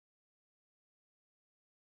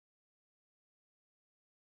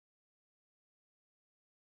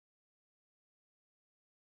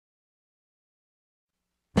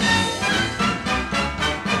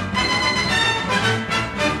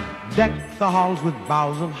the halls with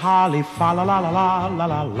boughs of holly, fa la la la la la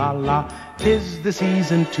la la la. 'Tis the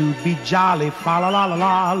season to be jolly, fa la la la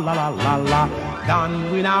la la la la la.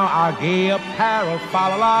 Don we now our gay apparel, fa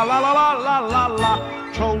la la la la la la la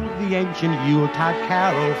la. Troll the ancient Yuletide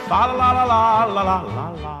carol, fa la la la la la la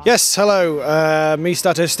la. Yes, hello, me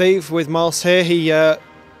Statto Steve with Miles here. He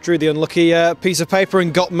drew the unlucky piece of paper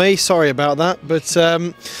and got me, sorry about that, but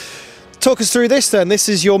talk us through this then. This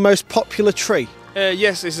is your most popular tree.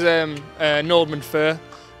 Yes, this is Nordman fir.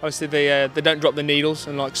 Obviously they don't drop the needles,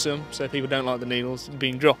 unlike some, so people don't like the needles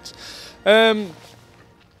being dropped.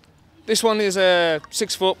 This one is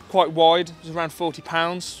 6 foot, quite wide, it's around 40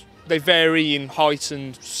 pounds. They vary in height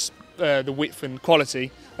and the width and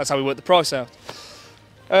quality. That's how we work the price out.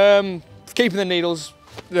 Keeping the needles,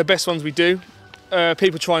 the best ones we do.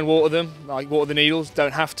 People try and water them, like water the needles,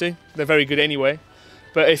 don't have to. They're very good anyway.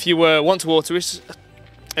 But if you want to water it,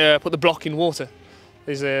 put the block in water.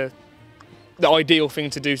 Is the ideal thing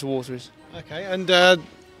to do to water it. Okay, and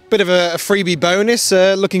bit of a freebie bonus,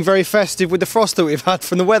 looking very festive with the frost that we've had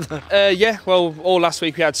from the weather. Yeah, well, all last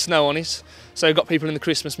week we had snow on it, so got people in the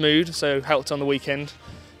Christmas mood, so helped on the weekend.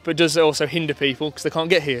 But it does also hinder people because they can't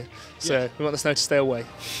get here, so we want the snow to stay away.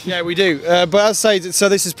 Yeah, we do. But as I say, so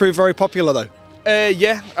this has proved very popular though?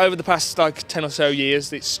 Yeah, over the past like 10 or so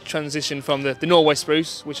years, it's transitioned from the Norway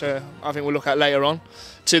spruce, which I think we'll look at later on,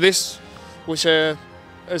 to this, which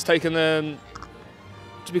has taken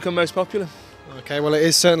to become most popular. Okay, well it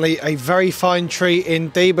is certainly a very fine tree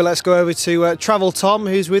indeed, but let's go over to Travel Tom,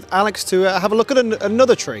 who's with Alex, to have a look at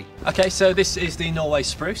another tree. Okay, so this is the Norway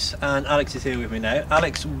spruce, and Alex is here with me now.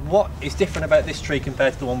 Alex, what is different about this tree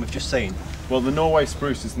compared to the one we've just seen? Well, the Norway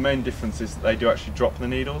spruce, the main difference is that they do actually drop the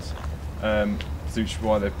needles, which is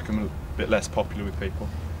why they've become a bit less popular with people.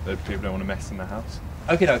 That people don't want to mess in their house.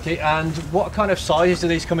 Okay, and what kind of sizes do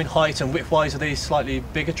these come in height, and width-wise are these slightly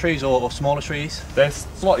bigger trees or smaller trees? They're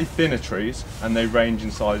slightly thinner trees, and they range in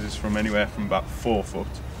sizes from anywhere from about 4 foot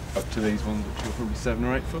up to these ones which are probably 7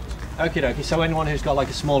 or 8 foot. Okay, so anyone who's got like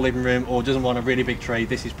a small living room or doesn't want a really big tree,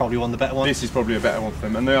 this is probably one of the better ones? This is probably a better one for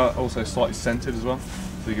them, and they are also slightly scented as well,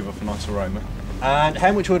 so they give off a nice aroma. And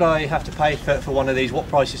how much would I have to pay for one of these? What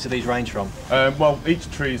prices do these range from? Well, each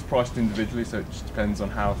tree is priced individually, so it just depends on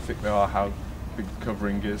how thick they are, how big the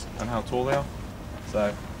covering is, and how tall they are.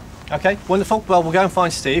 So, okay, wonderful. Well, we'll go and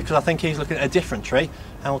find Steve because I think he's looking at a different tree,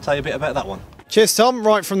 and we'll tell you a bit about that one. Cheers, Tom.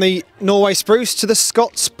 Right from the Norway spruce to the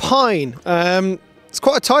Scots pine. It's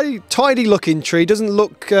quite a tidy looking tree. Doesn't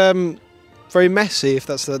look very messy, if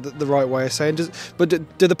that's the right way of saying.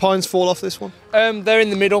 But do the pines fall off this one? They're in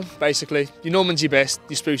the middle, basically. Your Norman's your best,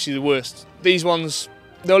 your spruce is the worst. These ones,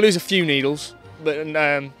 they'll lose a few needles, but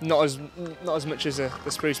not as much as the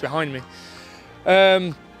spruce behind me.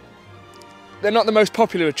 They're not the most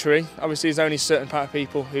popular tree. Obviously, there's only a certain part of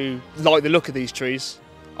people who like the look of these trees.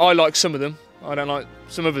 I like some of them. I don't like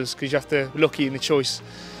some others because you have to be lucky in the choice.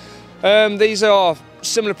 These are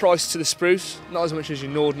similar price to the spruce, not as much as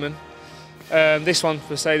your Nordman. This one,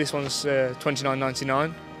 for say, this one's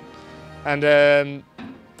 $29.99, and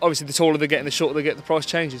obviously the taller they get and the shorter they get, the price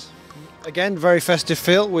changes. Again, very festive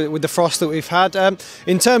feel with the frost that we've had.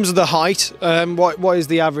 In terms of the height, what is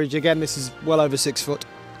the average? Again, this is well over 6 foot.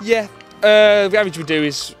 Yeah, the average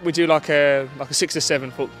we do like a 6 or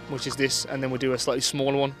 7 foot, which is this, and then we'll do a slightly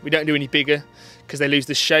smaller one. We don't do any bigger because they lose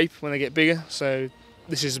the shape when they get bigger. So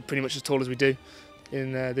this is pretty much as tall as we do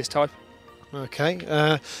in this type. Okay,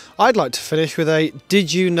 I'd like to finish with a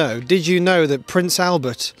did you know? Did you know that Prince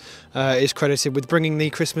Albert is credited with bringing the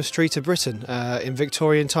Christmas tree to Britain in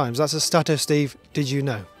Victorian times? That's a Statto Steve, did you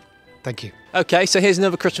know? Thank you. Okay, so here's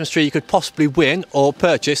another Christmas tree you could possibly win or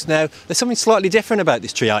purchase. Now, there's something slightly different about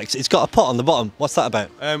this tree, Alex. It's got a pot on the bottom. What's that about?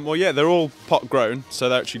 Well, yeah, they're all pot grown, so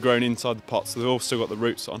they're actually grown inside the pot, so they've all still got the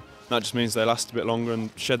roots on. That just means they last a bit longer and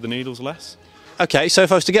shed the needles less. Okay, so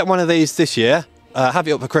if I was to get one of these this year, have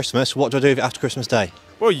it up for Christmas, what do I do with it after Christmas Day?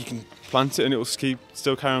 Well, you can plant it and it will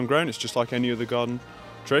still carry on growing. It's just like any other garden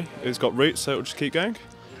tree. It's got roots, so it will just keep going.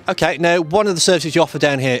 Okay, now one of the services you offer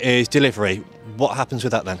down here is delivery. What happens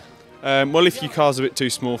with that then? Well, if your car's a bit too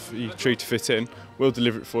small for your tree to fit in, we'll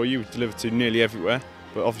deliver it for you. We deliver to nearly everywhere,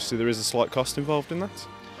 but obviously there is a slight cost involved in that.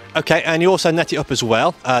 Okay, and you also net it up as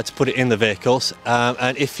well to put it in the vehicles.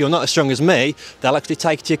 And if you're not as strong as me, they'll actually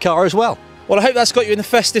take it to your car as well. Well, I hope that's got you in the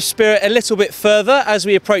festive spirit a little bit further as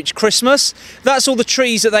we approach Christmas. That's all the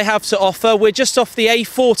trees that they have to offer. We're just off the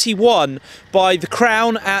A41 by the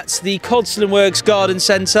Crown at the Codsall Wergs Garden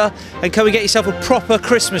Centre, and come and get yourself a proper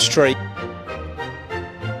Christmas tree.